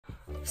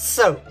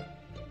So,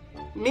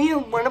 me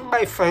and one of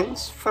my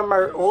friends from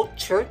our old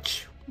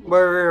church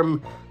were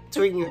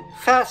doing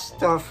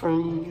fast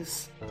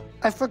offerings.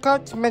 I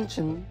forgot to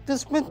mention,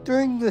 this went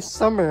during the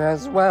summer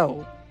as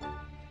well.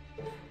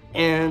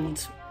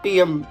 And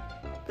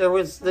there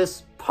was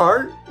this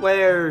part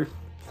where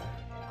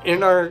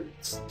in our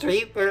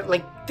street where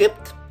it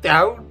dipped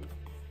down,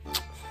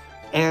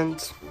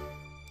 and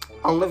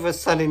all of a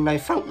sudden I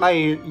felt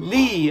my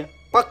knee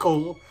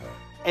buckle,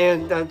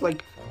 and I'm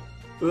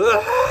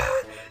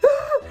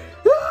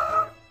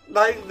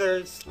lying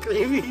there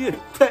screaming in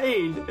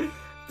pain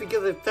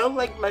because it felt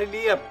like my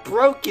knee had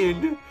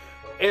broken.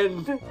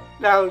 And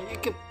now you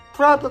could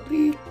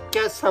probably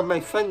guess how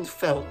my friends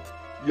felt.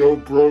 Yo,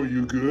 bro,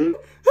 you good?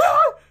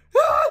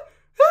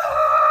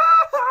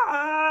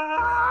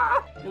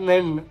 And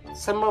then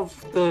some of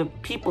the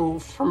people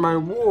from our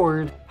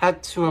ward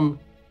had to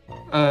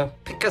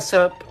pick us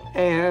up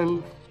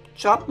and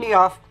drop me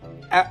off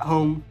at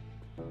home.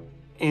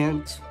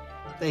 And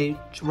they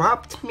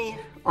dropped me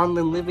on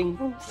the living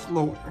room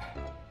floor,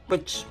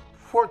 which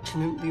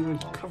fortunately was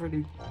covered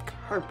in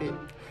carpet.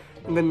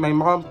 And then my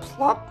mom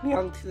plopped me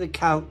onto the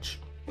couch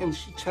and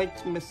she tried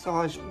to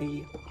massage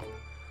me.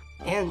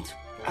 And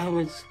I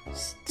was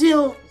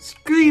still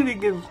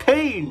screaming in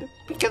pain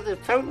because it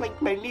felt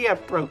like my knee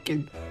had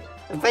broken.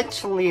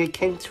 Eventually it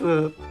came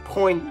to a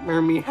point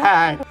where we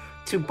had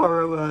to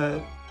borrow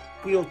a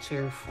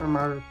wheelchair from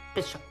our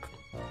bishop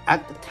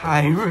at the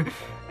time.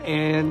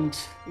 And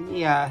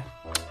yeah,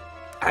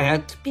 I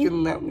had to be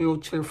in that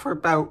wheelchair for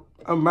about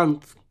a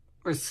month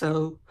or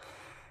so.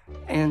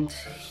 And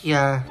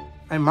yeah,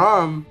 my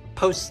mom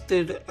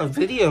posted a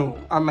video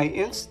on my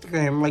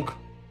Instagram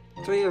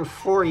 3 or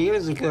 4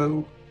 years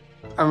ago.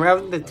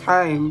 Around the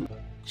time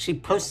she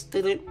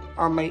posted it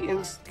on my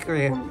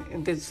Instagram,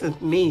 and this is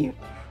me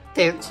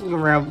dancing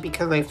around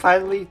because I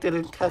finally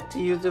didn't have to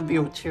use a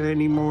wheelchair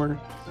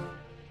anymore.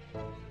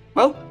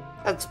 Well,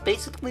 that's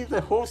basically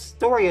the whole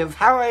story of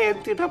how I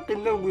ended up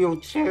in the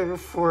wheelchair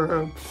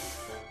for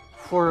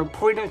a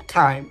point of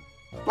time.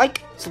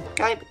 Like,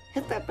 subscribe,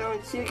 hit that bell,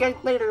 and see you guys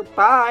later.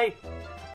 Bye!